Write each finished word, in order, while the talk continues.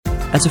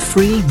As a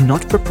free,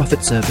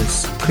 not-for-profit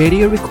service,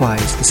 Cradio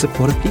requires the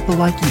support of people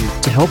like you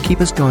to help keep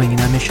us going in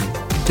our mission.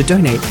 To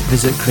donate,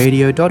 visit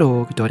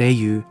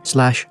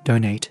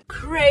cradio.org.au/donate.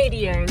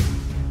 Cradio.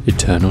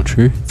 Eternal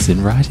Truths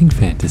in Writing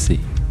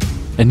Fantasy.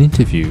 An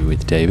interview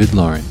with David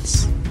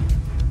Lawrence.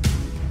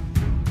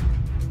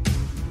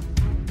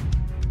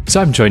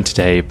 So I'm joined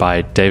today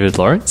by David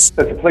Lawrence.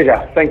 It's a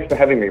pleasure. Thanks for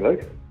having me,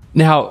 Luke.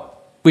 Now,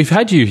 we've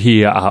had you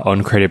here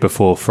on Cradio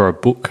before for a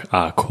book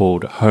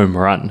called Home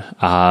Run.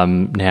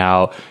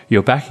 Now,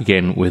 you're back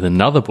again with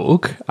another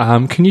book.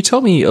 Can you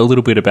tell me a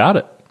little bit about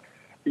it?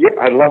 Yep,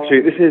 I'd love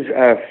to. This is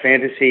a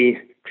fantasy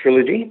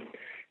trilogy,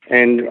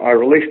 and I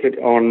released it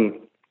on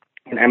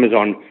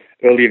Amazon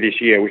earlier this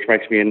year, which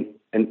makes me an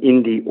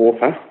indie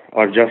author.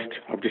 I've just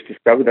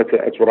discovered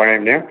that's what I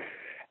am now,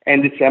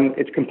 and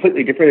it's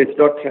completely different. It's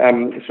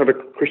not a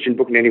Christian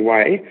book in any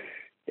way.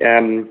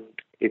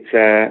 It's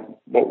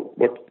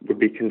what would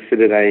be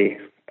considered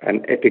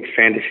an epic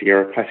fantasy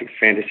or a classic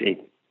fantasy.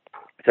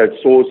 So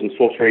it's swords and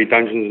sorcery,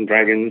 Dungeons and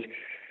Dragons,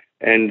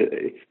 and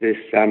it's this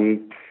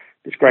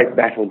great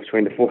battle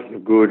between the forces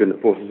of good and the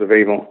forces of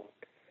evil,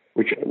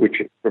 which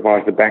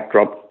provides the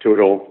backdrop to it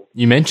all.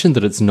 You mentioned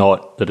that it's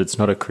not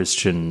a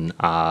Christian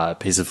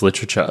piece of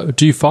literature.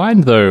 Do you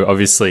find, though,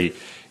 obviously,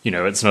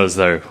 it's not as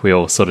though we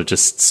all sort of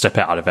just step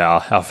out of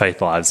our faith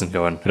lives and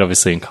go on. It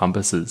obviously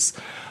encompasses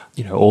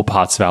all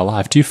parts of our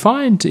life. Do you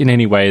find in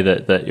any way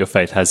that your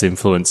faith has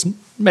influenced,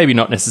 maybe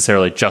not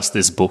necessarily just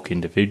this book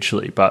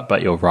individually,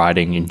 but your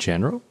writing in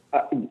general?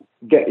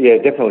 Yeah,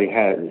 definitely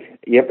has.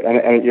 Yep,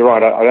 and you're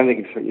right. I don't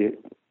think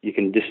you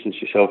can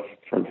distance yourself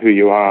from who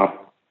you are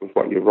with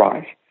what you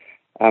write.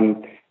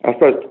 I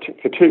suppose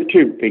for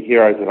two big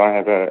heroes that I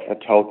have are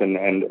Tolkien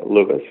and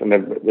Lewis, and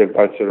they've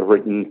both sort of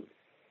written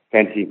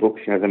fantasy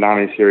books, the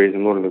Narnia series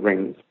and Lord of the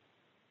Rings.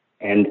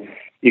 And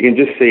you can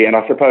just see, and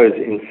I suppose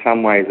in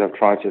some ways I've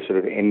tried to sort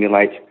of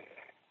emulate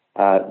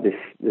this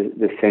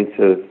sense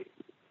of,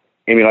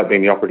 emulate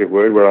being the operative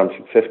word, where I'm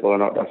successful or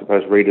not, I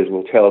suppose readers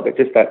will tell, but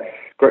just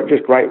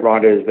great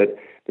writers that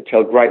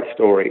tell great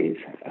stories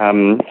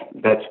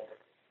that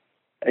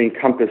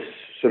encompass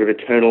sort of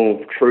eternal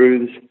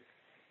truths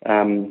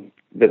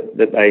that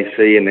they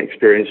see and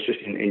experience just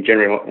in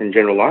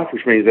general life,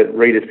 which means that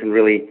readers can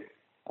really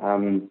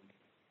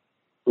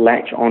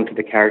latch onto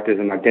the characters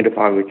and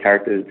identify with the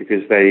characters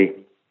because the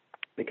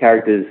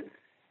characters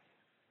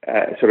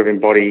sort of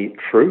embody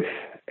truth,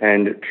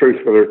 and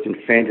truth, whether it's in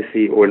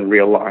fantasy or in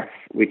real life,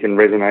 we can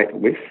resonate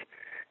with.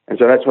 And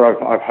so that's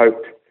what I've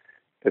hoped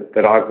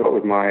that I've got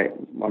with my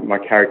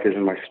characters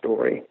and my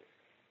story.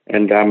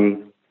 And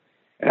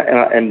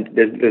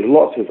there's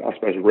lots of, I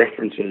suppose,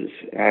 references,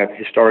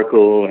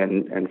 historical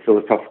and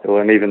philosophical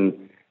and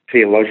even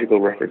theological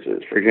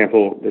references. For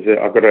example,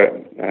 I've got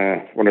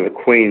one of the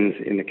queens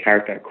in the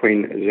character,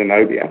 Queen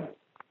Zenobia.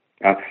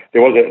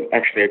 There was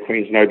actually a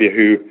Queen Zenobia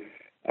who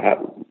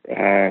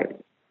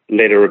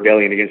led a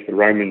rebellion against the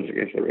Romans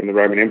in the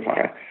Roman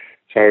Empire.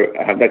 So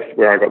that's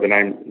where I got the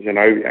name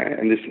Zenobia.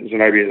 And this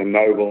Zenobia is a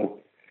noble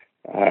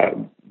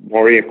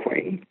warrior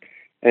queen,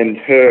 and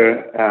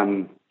her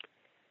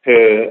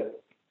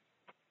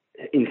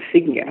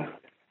insignia,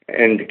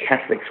 and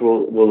Catholics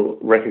will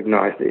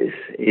recognise this,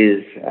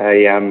 is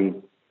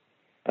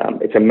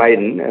it's a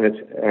maiden, and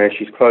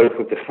she's clothed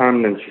with the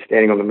sun, and she's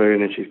standing on the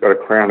moon, and she's got a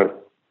crown of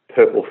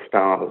purple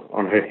stars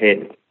on her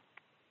head.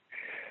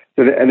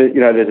 So,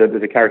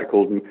 there's a character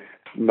called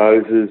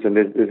Moses, and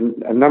there's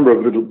a number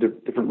of little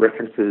different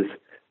references,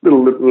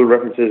 little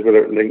references,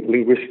 whether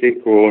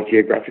linguistic or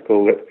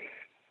geographical,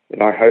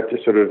 that I hope to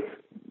sort of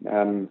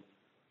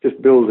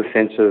just build a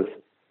sense of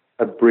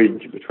a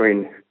bridge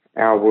between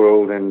our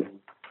world and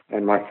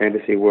my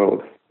fantasy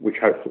world, which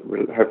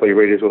hopefully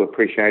readers will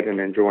appreciate and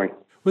enjoy.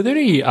 Were there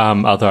any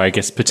other, I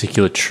guess,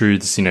 particular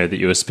truths, that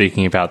you were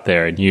speaking about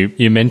there? And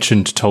you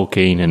mentioned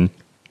Tolkien, and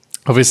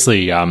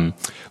obviously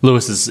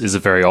Lewis is a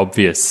very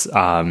obvious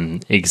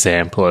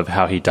example of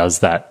how he does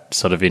that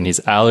sort of in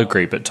his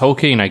allegory. But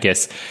Tolkien, I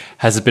guess,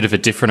 has a bit of a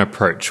different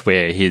approach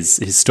where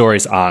his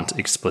stories aren't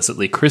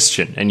explicitly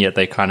Christian, and yet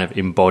they kind of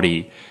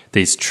embody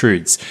these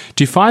truths.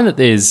 Do you find that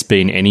there's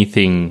been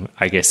anything,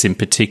 I guess, in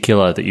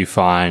particular that you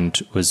find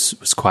was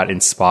quite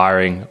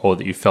inspiring, or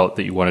that you felt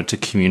that you wanted to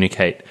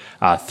communicate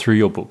through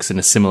your books in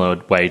a similar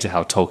way to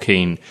how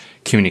Tolkien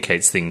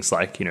communicates things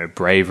like,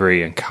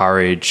 bravery and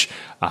courage,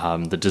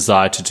 the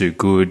desire to do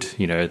good,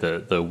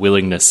 the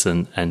willingness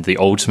and the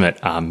ultimate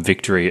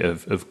victory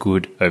of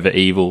good over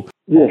evil?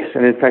 Yes,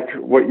 and in fact,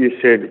 what you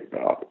said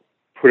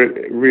put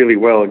it really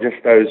well.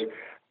 Just those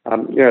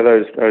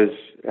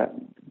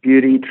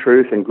beauty,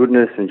 truth, and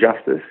goodness and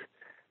justice.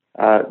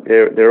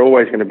 They're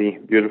always going to be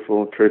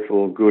beautiful,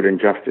 truthful, good, and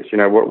justice.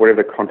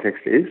 Whatever the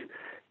context is,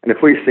 and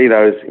if we see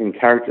those in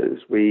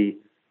characters,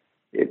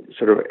 it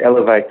sort of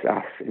elevates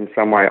us in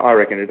some way. I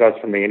reckon it does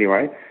for me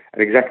anyway.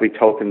 And exactly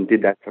Tolkien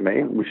did that for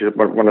me, which is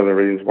one of the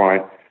reasons why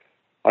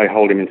I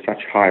hold him in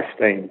such high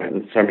esteem,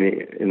 and so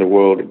many in the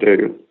world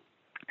do.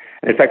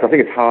 And in fact, I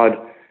think it's hard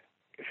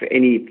for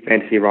any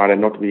fantasy writer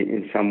not to be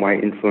in some way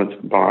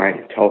influenced by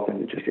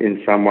Tolkien, just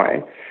in some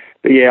way.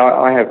 but yeah,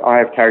 I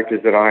have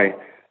characters that I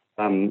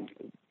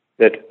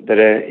that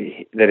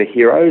are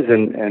heroes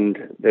and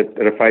that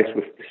are faced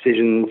with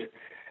decisions,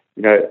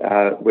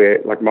 where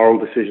like moral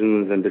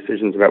decisions and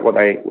decisions about what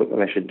they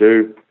should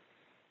do,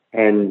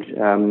 and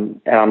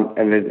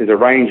there's a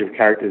range of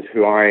characters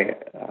who I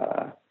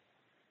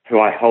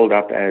hold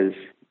up as,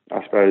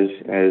 I suppose,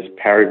 as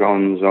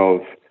paragons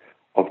of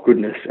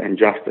goodness and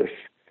justice.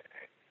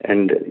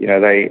 And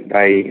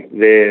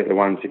they're the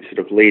ones who sort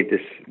of lead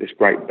this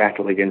great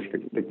battle against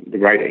the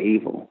greater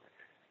evil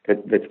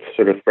that's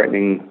sort of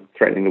threatening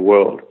the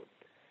world.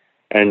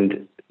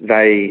 And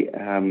they're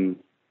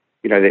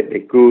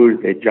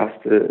good, they're just,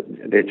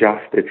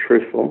 they're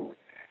truthful.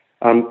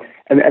 And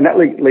that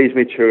leads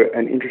me to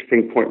an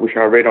interesting point which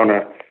I read on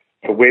a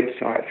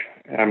website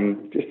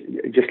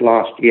just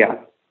last year,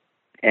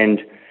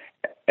 and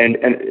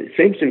it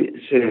seems to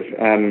sort of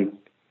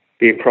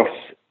be across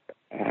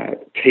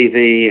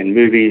TV and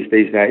movies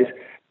these days.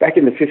 Back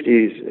in the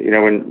 50s,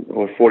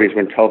 or 40s,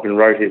 when Tolkien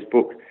wrote his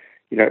book,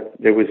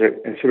 there was a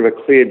sort of a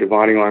clear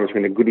dividing line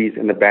between the goodies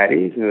and the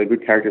baddies. The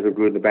good characters were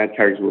good, the bad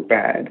characters were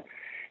bad.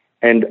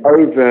 And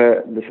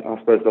over I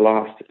suppose the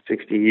last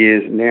 60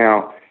 years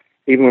now,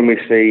 even when we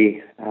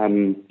see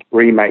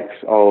remakes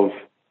of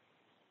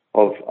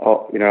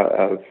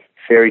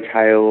fairy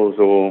tales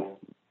or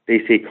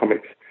DC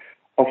comics,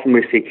 often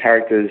we see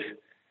characters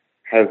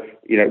have,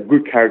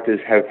 good characters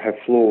have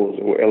flaws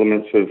or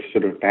elements of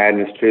sort of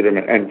badness to them,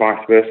 and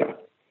vice versa.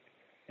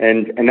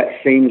 And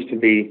that seems to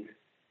be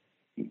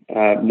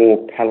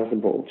more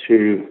palatable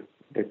to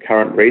the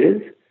current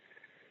readers.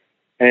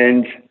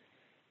 And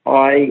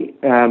I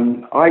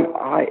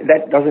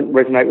that doesn't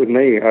resonate with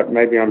me.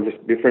 Maybe I'm just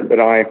different, but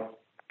I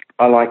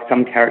like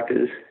some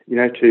characters,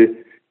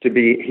 to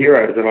be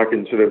heroes that I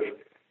can sort of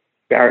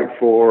barrack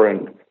for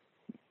and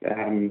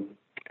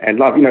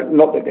love.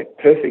 Not that they're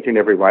perfect in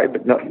every way,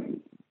 but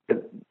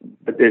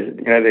there's,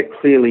 they're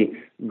clearly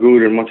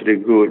good and want to do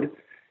good,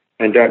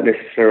 and don't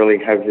necessarily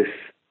have this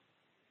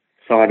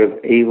side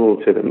of evil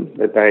to them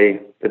that they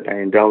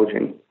indulge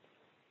in.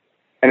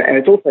 And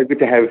it's also good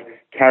to have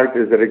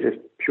characters that are just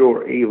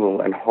pure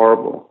evil and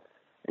horrible,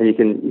 and you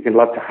can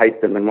love to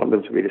hate them and want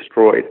them to be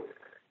destroyed.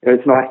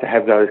 It's nice to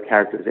have those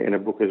characters in a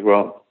book as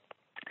well.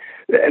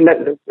 And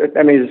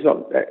that means it's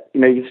not,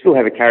 you still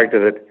have a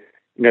character that,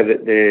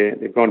 that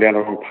they've gone down the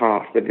wrong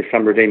path, but there's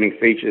some redeeming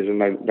features, and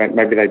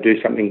maybe they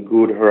do something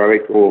good,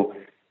 heroic, or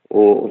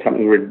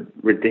something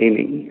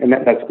redeeming, and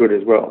that's good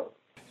as well.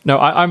 No,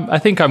 I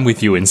think I'm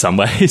with you in some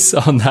ways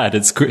on that.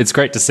 It's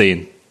great to see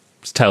in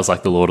tales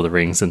like The Lord of the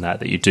Rings and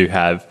that you do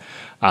have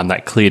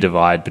that clear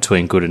divide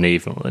between good and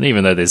evil. And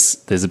even though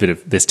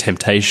there's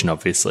temptation,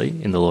 obviously,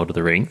 in The Lord of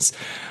the Rings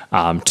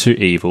to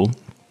evil,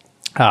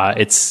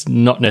 it's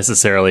not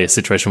necessarily a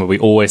situation where we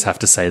always have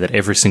to say that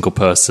every single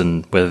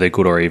person, whether they're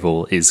good or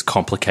evil, is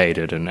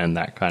complicated and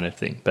that kind of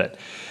thing. But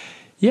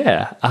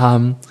yeah,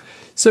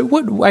 so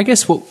what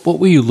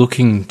were you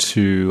looking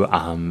to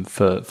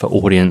for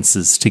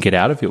audiences to get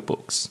out of your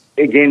books?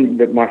 Again,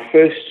 my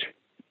first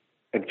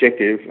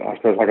objective, I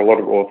suppose, like a lot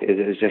of authors,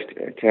 is just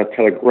to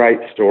tell a great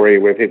story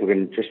where people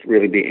can just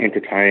really be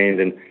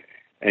entertained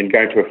and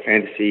go to a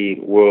fantasy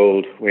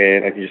world where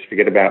they can just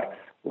forget about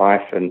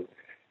life and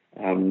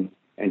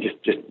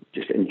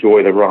just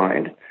enjoy the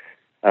ride.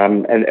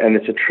 And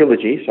it's a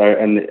trilogy,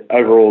 and the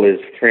overall is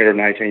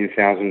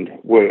 318,000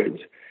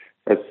 words.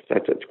 So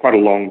it's quite a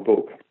long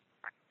book.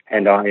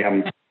 And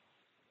and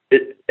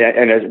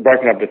it's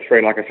broken up to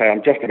three. Like I say,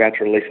 I'm just about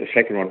to release the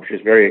second one, which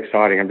is very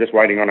exciting. I'm just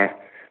waiting on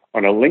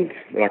a link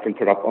that I can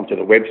put up onto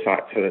the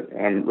website so that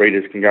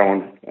readers can go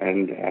on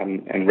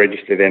and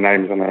register their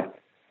names on a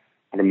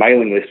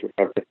mailing list, which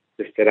I've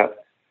just set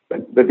up.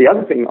 But the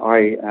other thing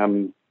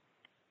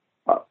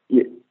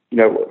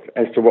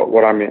as to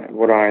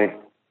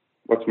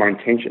what's my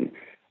intention.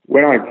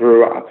 When I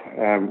grew up,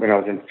 when I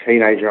was a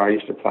teenager, I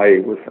used to play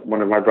with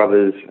one of my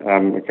brothers,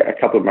 a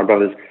couple of my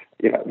brothers,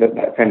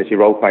 that fantasy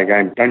role-play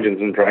game,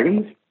 Dungeons and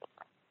Dragons.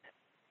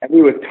 And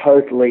we were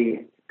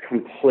completely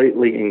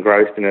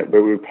engrossed in it,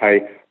 where we would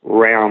play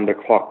round the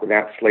clock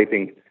without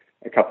sleeping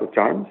a couple of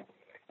times.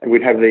 And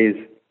we'd have these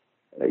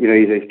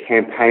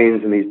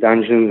campaigns and these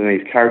dungeons and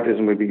these characters,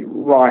 and we'd be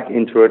right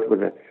into it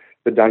with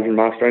the dungeon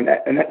master. And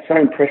that so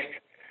impressed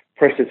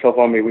itself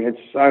on me. We had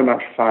so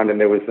much fun, and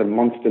there was the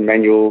monster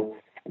manual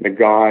and the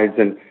guides,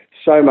 and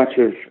so much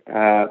of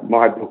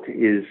my book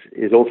is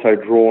also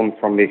drawn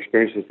from the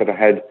experiences that I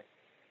had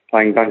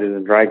playing Dungeons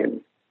and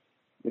Dragons.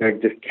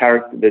 Just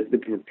the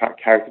different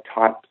character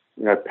types,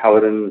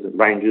 paladins and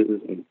rangers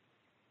and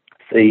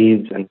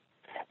thieves and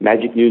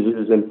magic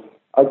users, and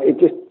it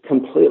just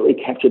completely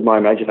captured my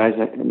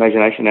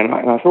imagination. And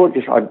I thought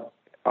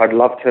I'd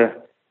love to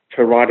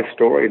write a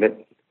story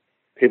that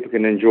people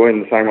can enjoy in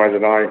the same way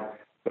that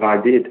I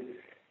did.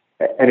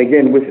 And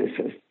again, with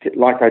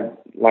like I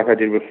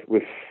did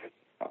with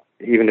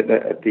even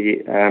at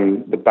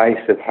the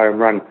base of Home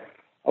Run,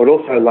 I would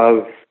also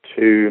love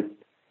to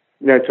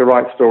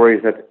write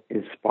stories that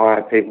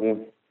inspire people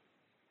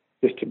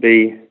just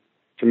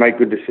to make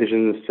good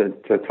decisions,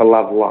 to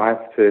love life,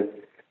 to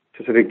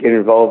sort of get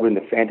involved in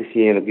the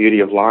fantasy and the beauty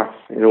of life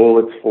in all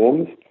its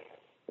forms.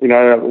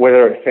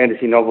 Whether a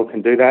fantasy novel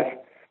can do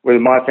that, whether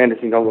my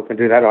fantasy novel can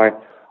do that,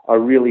 I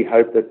really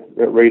hope that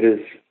readers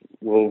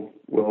will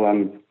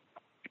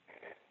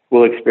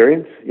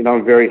experience.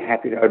 I'm very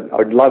happy.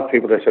 I'd love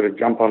people to sort of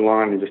jump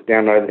online and just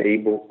download the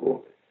ebook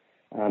or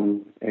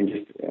and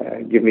just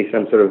give me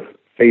some sort of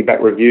feedback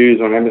reviews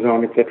on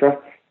Amazon, etc.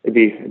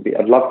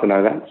 I'd love to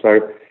know that.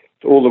 So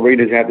to all the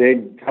readers out there,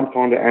 jump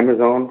onto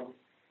Amazon,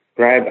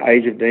 grab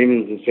Age of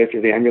Demons in Search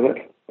of the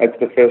Amulet. That's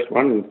the first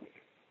one, and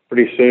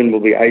pretty soon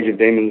will be Age of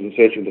Demons in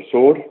Search of the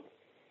Sword.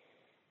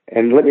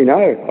 And let me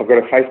know. I've got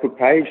a Facebook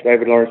page,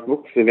 David Lawrence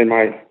Books, and then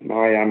my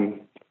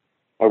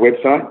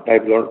website,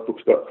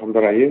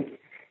 davidlawrencebooks.com.au.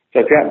 So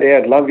it's out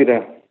there. I'd love you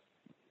to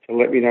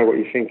let me know what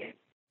you think.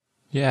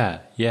 Yeah.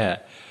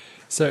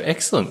 So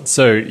excellent.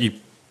 So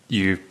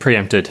you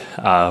preempted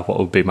what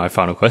would be my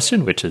final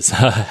question, which is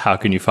how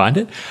can you find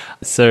it?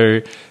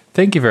 So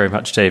thank you very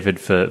much, David,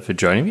 for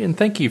joining me, and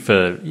thank you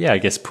for I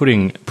guess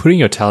putting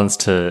your talents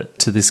to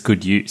this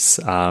good use,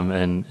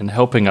 and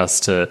helping us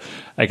to,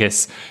 I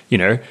guess,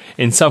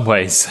 in some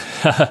ways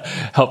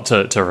help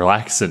to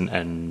relax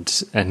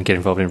and get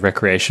involved in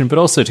recreation, but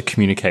also to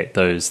communicate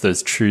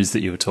those truths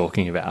that you were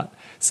talking about.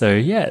 So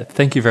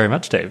thank you very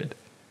much, David.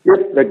 Yes,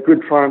 that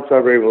good triumphs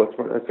over evil.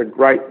 It's a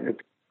great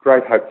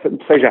hope. It's a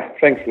pleasure.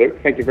 Thanks, Luke.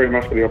 Thank you very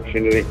much for the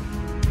opportunity.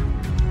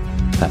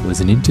 That was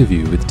an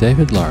interview with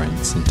David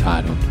Lawrence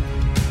entitled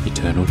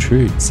Eternal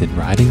Truths in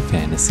Writing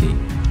Fantasy.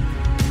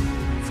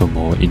 For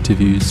more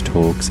interviews,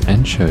 talks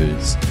and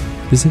shows,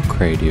 visit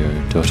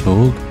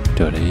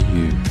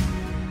cradio.org.au.